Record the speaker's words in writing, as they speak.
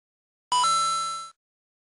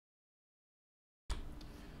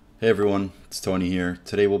Hey everyone, it's Tony here.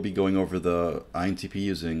 Today we'll be going over the INTP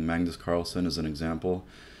using Magnus Carlsen as an example.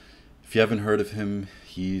 If you haven't heard of him,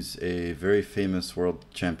 he's a very famous world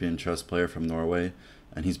champion chess player from Norway,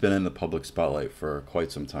 and he's been in the public spotlight for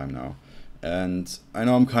quite some time now. And I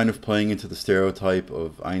know I'm kind of playing into the stereotype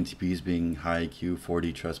of INTPs being high IQ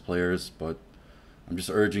 4D chess players, but I'm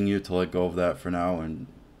just urging you to let go of that for now and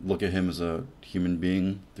look at him as a human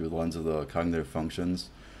being through the lens of the cognitive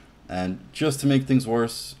functions. And just to make things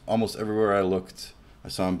worse, almost everywhere I looked, I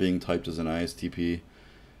saw him being typed as an ISTP.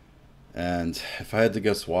 And if I had to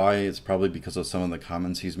guess why, it's probably because of some of the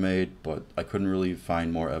comments he's made, but I couldn't really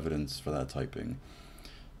find more evidence for that typing.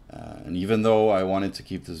 And even though I wanted to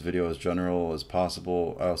keep this video as general as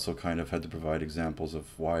possible, I also kind of had to provide examples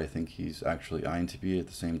of why I think he's actually INTP at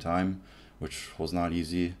the same time, which was not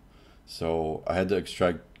easy. So I had to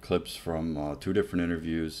extract clips from 2 different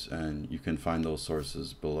interviews, and you can find those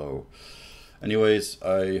sources below. Anyways,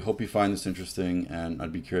 I hope you find this interesting, and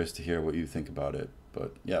I'd be curious to hear what you think about it.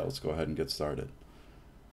 But yeah, let's go ahead and get started.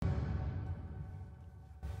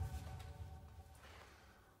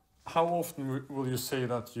 How often will you say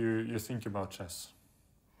that you think about chess?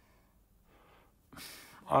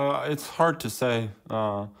 It's hard to say.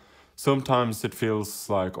 Sometimes it feels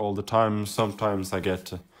like all the time. Sometimes I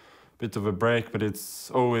get a bit of a break, but it's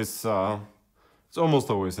almost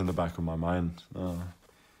always in the back of my mind.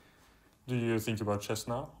 Do you think about chess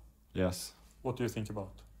now? Yes. What do you think about?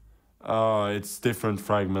 It's different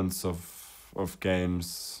fragments of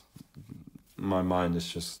games. My mind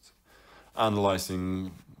is just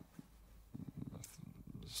analyzing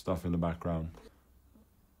stuff in the background.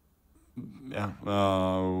 Yeah,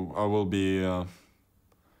 I will be.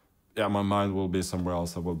 Yeah, my mind will be somewhere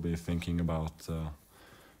else. I will be thinking about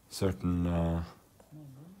certain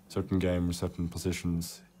games, certain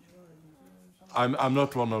positions. I'm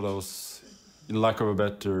not one of those, in lack of a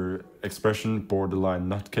better expression, borderline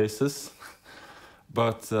nutcases,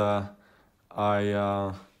 but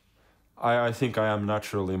I think I am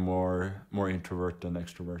naturally more introvert than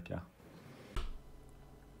extrovert. Yeah.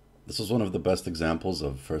 This was one of the best examples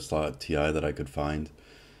of first thought TI that I could find,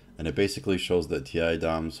 and it basically shows that TI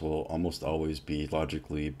DOMs will almost always be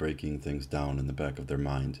logically breaking things down in the back of their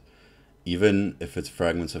mind, even if it's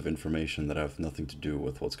fragments of information that have nothing to do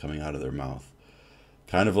with what's coming out of their mouth.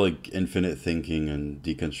 Kind of like infinite thinking and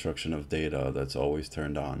deconstruction of data that's always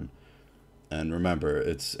turned on. And remember,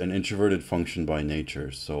 it's an introverted function by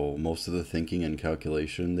nature, so most of the thinking and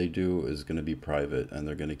calculation they do is going to be private, and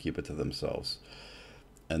they're going to keep it to themselves.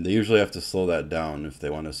 And they usually have to slow that down if they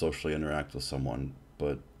want to socially interact with someone,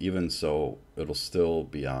 but even so, it'll still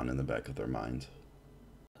be on in the back of their mind.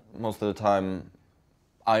 Most of the time,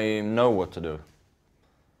 I know what to do.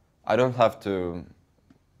 I don't have to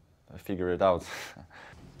figure it out.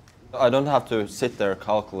 I don't have to sit there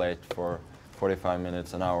calculate for 45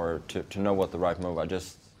 minutes, an hour to know what the right move.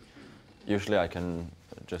 Usually I can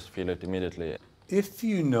just feel it immediately. If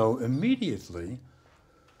you know immediately,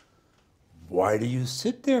 why do you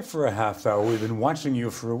sit there for a half hour? We've been watching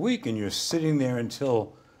you for a week and you're sitting there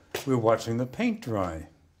until we're watching the paint dry.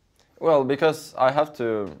 Well, because I have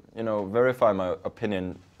to, verify my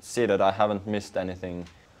opinion, see that I haven't missed anything.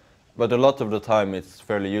 But a lot of the time it's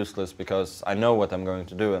fairly useless because I know what I'm going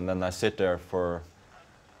to do, and then I sit there for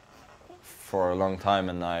a long time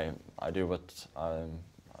and I do what I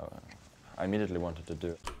immediately wanted to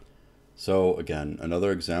do. So again,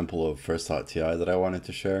 another example of first thought TI that I wanted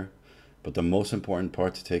to share. But the most important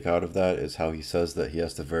part to take out of that is how he says that he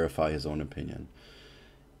has to verify his own opinion.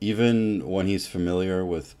 Even when he's familiar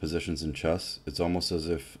with positions in chess, it's almost as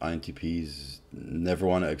if INTPs never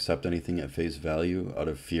want to accept anything at face value out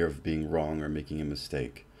of fear of being wrong or making a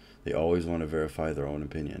mistake. They always want to verify their own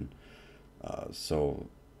opinion. So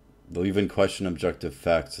they'll even question objective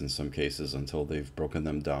facts in some cases until they've broken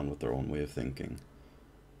them down with their own way of thinking.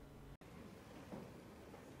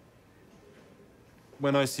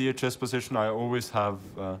 When I see a chess position, I always have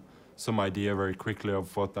some idea very quickly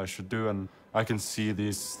of what I should do, and I can see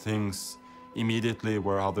these things immediately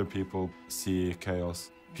where other people see chaos.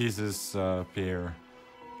 Pieces appear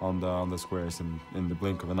on the squares in the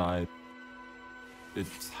blink of an eye. It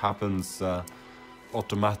happens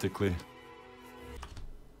automatically.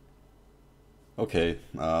 Okay,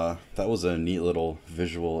 that was a neat little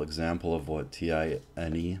visual example of what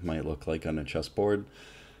TINE might look like on a chessboard.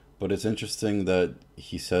 But it's interesting that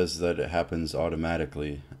he says that it happens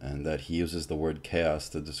automatically, and that he uses the word chaos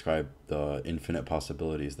to describe the infinite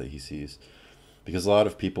possibilities that he sees. Because a lot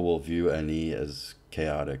of people will view NE as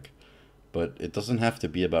chaotic, but it doesn't have to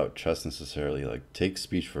be about chess necessarily. Like, take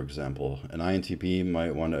speech, for example. An INTP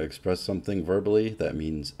might want to express something verbally that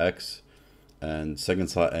means X, And second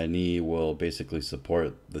slot NE will basically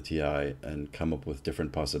support the TI and come up with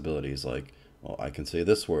different possibilities like, well, I can say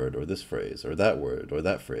this word or this phrase or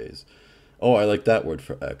that phrase. Oh, I like that word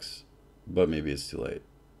for X, but maybe it's too late.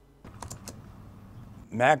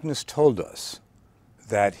 Magnus told us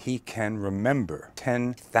that he can remember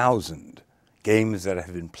 10,000 games that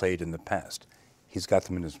have been played in the past. He's got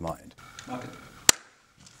them in his mind. Okay.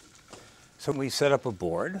 So we set up a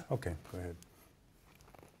board. Okay, go ahead.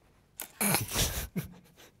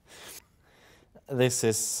 This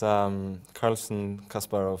is Carlsen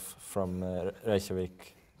Kasparov from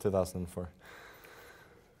Reykjavik, 2004.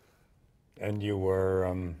 And you were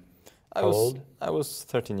How old? I was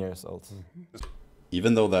 13 years old.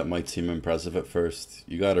 Even though that might seem impressive at first,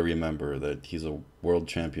 you gotta remember that he's a world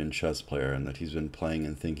champion chess player and that he's been playing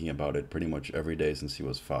and thinking about it pretty much every day since he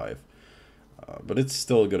was 5. But it's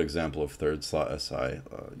still a good example of third slot SI.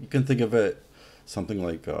 You can think of it something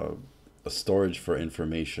like a storage for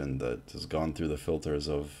information that has gone through the filters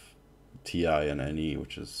of TI and NE,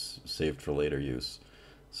 which is saved for later use.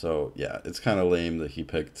 So yeah, it's kind of lame that he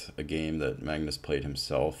picked a game that Magnus played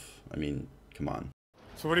himself. I mean, come on.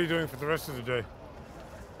 So what are you doing for the rest of the day?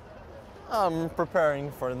 I'm preparing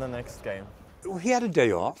for the next game. He had a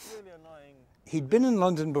day off. He'd been in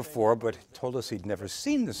London before, but told us he'd never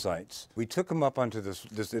seen the sights. We took him up onto this,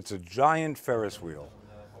 it's a giant Ferris wheel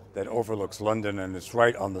that overlooks London, and it's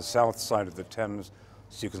right on the south side of the Thames,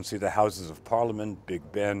 so you can see the Houses of Parliament, Big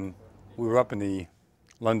Ben. We were up in the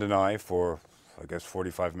London Eye for, I guess,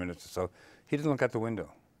 45 minutes or so. He didn't look out the window.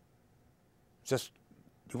 Just,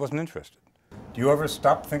 he wasn't interested. Do you ever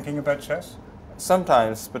stop thinking about chess?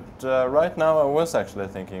 Sometimes, but right now I was actually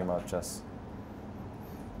thinking about chess.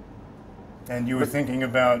 And you were thinking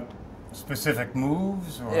about specific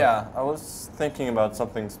moves? Or? Yeah, I was thinking about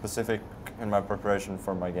something specific in my preparation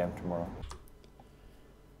for my game tomorrow.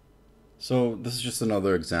 So this is just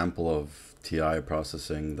another example of TI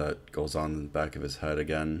processing that goes on in the back of his head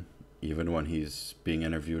again, even when he's being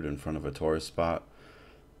interviewed in front of a tourist spot.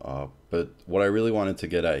 But what I really wanted to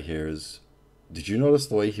get at here is, did you notice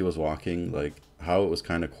the way he was walking? Like how it was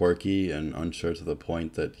kind of quirky and unsure to the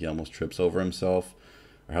point that he almost trips over himself?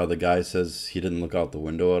 Or how the guy says he didn't look out the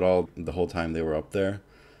window at all the whole time they were up there?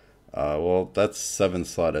 Well, that's 7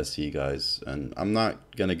 slot SE, guys. And I'm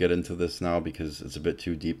not going to get into this now because it's a bit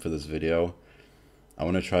too deep for this video. I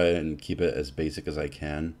want to try and keep it as basic as I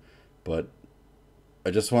can. But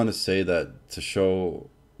I just want to say that to show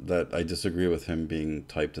that I disagree with him being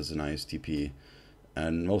typed as an ISTP.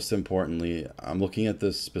 And most importantly, I'm looking at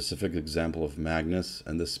this specific example of Magnus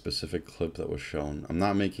and this specific clip that was shown. I'm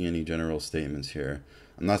not making any general statements here.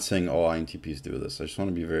 I'm not saying all INTPs do this. I just want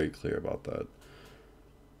to be very clear about that.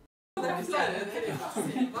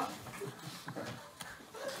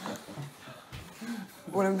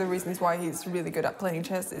 One of the reasons why he's really good at playing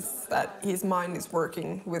chess is that his mind is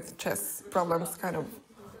working with chess problems kind of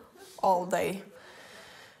all day.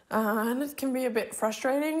 And it can be a bit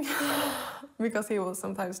frustrating because he will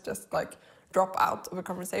sometimes just like drop out of a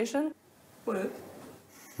conversation. Går ut?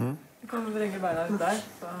 Du kan vel legge beina ut der,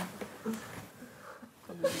 så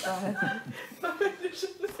kan du sitte her.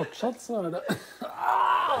 Fortsatt så det.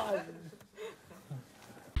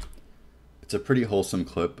 It's a pretty wholesome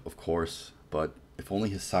clip, of course, but if only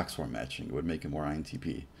his socks were matching, it would make him more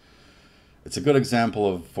INTP. It's a good example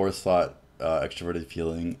of 4th slot extroverted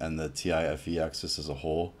feeling and the TI-FE axis as a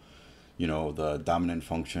whole. You know, the dominant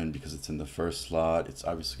function, because it's in the 1st slot, it's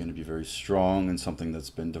obviously going to be very strong and something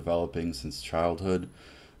that's been developing since childhood.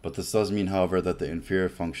 But this does mean, however, that the inferior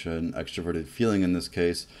function, extroverted feeling in this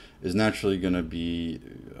case, is naturally going to be,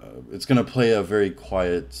 it's going to play a very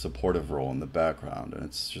quiet, supportive role in the background, and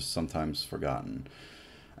it's just sometimes forgotten.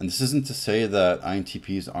 And this isn't to say that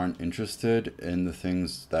INTPs aren't interested in the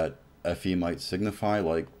things that FE might signify,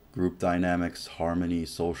 like group dynamics, harmony,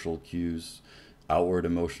 social cues, outward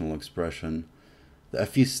emotional expression. The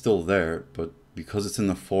FE is still there, but because it's in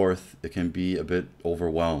the 4th, it can be a bit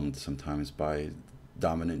overwhelmed sometimes by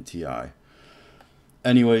dominant TI.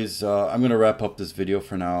 Anyways, I'm going to wrap up this video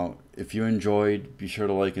for now. If you enjoyed, be sure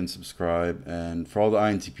to like and subscribe. And for all the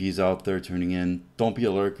INTPs out there tuning in, don't be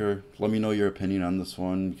a lurker. Let me know your opinion on this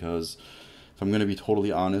one, because if I'm going to be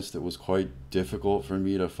totally honest, it was quite difficult for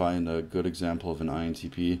me to find a good example of an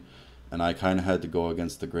INTP. And I kind of had to go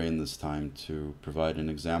against the grain this time to provide an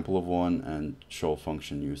example of one and show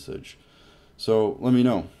function usage. So let me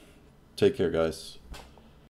know. Take care, guys.